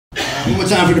One more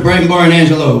time for the Brighton Bar and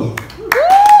Angelo.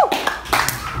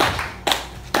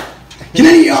 Can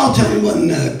any of y'all tell me what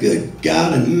good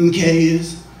God and MK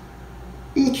is?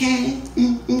 MK.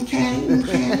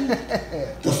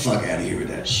 The fuck out of here with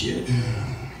that shit.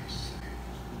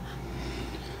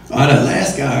 Oh, that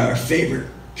last guy, our favorite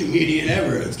comedian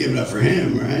ever. Let's give it up for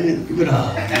him, right? Give it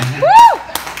up.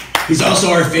 He's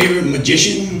also our favorite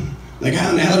magician. Like, how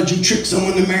in the hell did you trick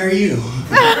someone to marry you?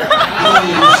 Alright,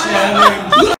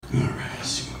 let's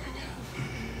see what we got.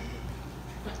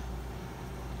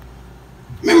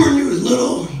 Remember when you was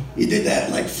little, you did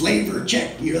that like flavor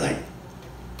check? You were like,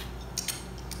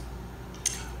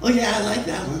 oh yeah, I like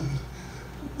that one.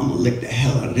 I'm gonna lick the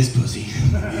hell out of this pussy.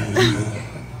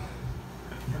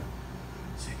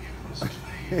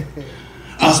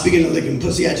 Speaking of licking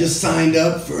pussy, I just signed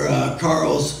up for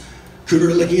Carl's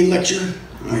cooter licking lecture.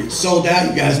 It sold out.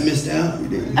 You guys missed out. You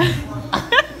didn't.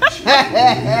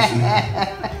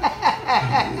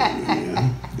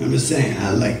 I'm just saying,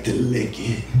 I like to lick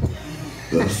it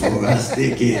before I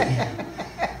stick it.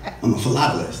 I'm a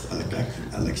philatelist.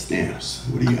 I like stamps.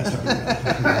 What are you guys talking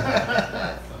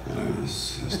about?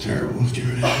 That's terrible.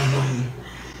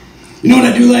 You know what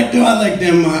I do like though? I like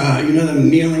them, you know, them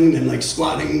kneeling and like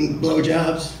squatting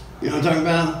blowjobs. You know what I'm talking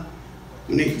about?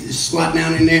 When they just squat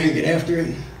down in there and get after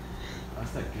it.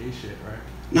 That's that gay shit, right?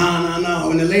 No.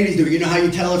 When the ladies do it, you know how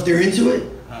you tell if they're into it?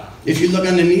 If you look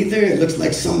underneath there, it looks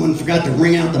like someone forgot to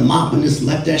wring out the mop and just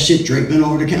left that shit draping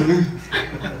over the counter.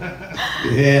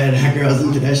 Yeah, that girl's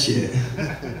into that shit.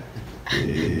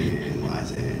 Yeah,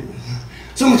 wise ass.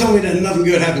 Someone told me that nothing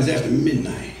good happens after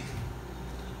midnight.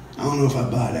 I don't know if I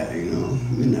buy that, you know.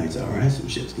 Midnight's alright, some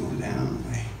shit's going down.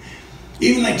 Like,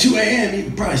 even like 2 a.m., you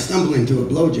can probably stumble into a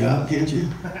blowjob, can't you?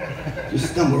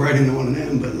 Just stumble right into one of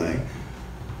them, but like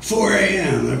 4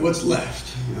 a.m., like what's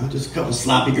left? You know, just a couple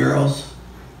sloppy girls.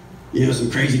 You know,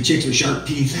 some crazy chicks with sharp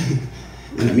teeth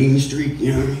and a mean streak,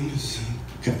 you know what I mean? Just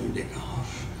cut your dick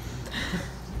off.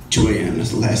 2 a.m.,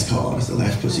 that's the last call, that's the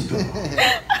last pussy call.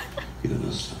 You know,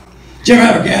 those. Did you ever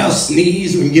have a gal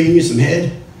sneeze when giving you some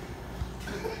head?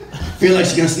 Feel like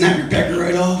she's gonna snap your pecker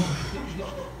right off?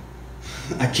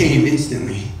 I came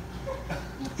instantly.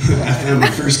 I found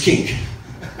my first kink.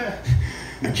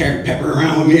 I carry pepper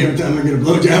around with me every time I get a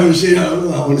blowjob and shit. I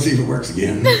want to see if it works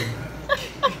again.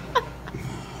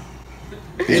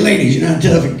 Hey ladies, you know how to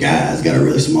tell if a guy's got a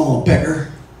really small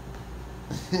pecker?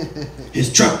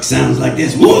 His truck sounds like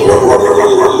this.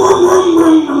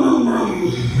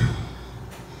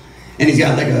 And he's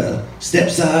got like a step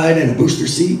side and a booster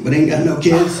seat, but ain't got no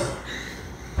kids.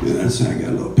 Yeah, that's how I got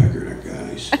a little pecker, that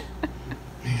guy's.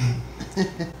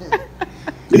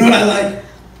 You know what I like?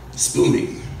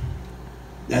 Spooning.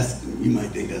 That's, you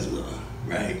might think that's a little,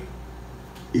 right?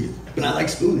 But I like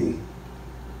spooning.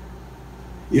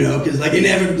 You know, because like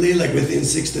inevitably, like within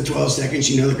 6 to 12 seconds,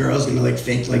 you know the girl's gonna like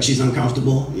fake like she's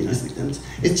uncomfortable. You know,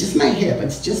 it's just my hip.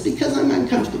 It's just because I'm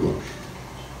uncomfortable.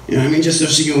 You know what I mean? Just so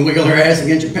she can wiggle her ass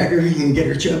against your pecker and get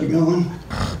her chubby going.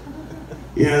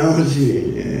 You know,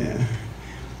 yeah.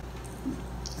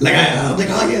 Like I'm like,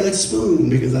 oh yeah, let's spoon,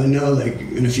 because I know like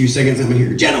in a few seconds I'm gonna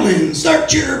hear, gentlemen,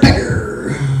 start your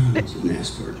pecker. It's a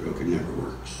NASCAR joke, it never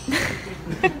works.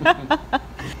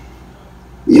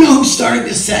 You know who started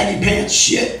this saggy pants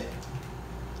shit?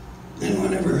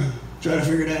 Anyone ever try to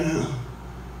figure that out?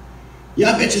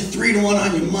 Yeah, I bet you 3 to 1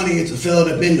 on your money it's a fella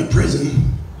that been to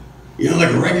prison. You know, like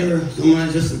a regular, someone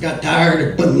that just got tired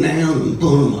of putting them down and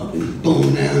pulling them up and pulling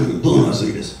them down and pulling them up. So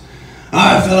you just, all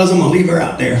right, fellas, I'm gonna leave her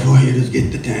out there for you. Just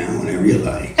get to town whenever you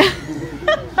like.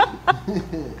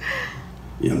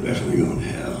 Yeah, I'm definitely going to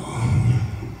hell.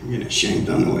 You're getting shanked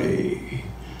on the way.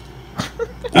 All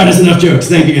right, that's enough jokes.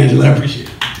 Thank you, Angela. I appreciate it.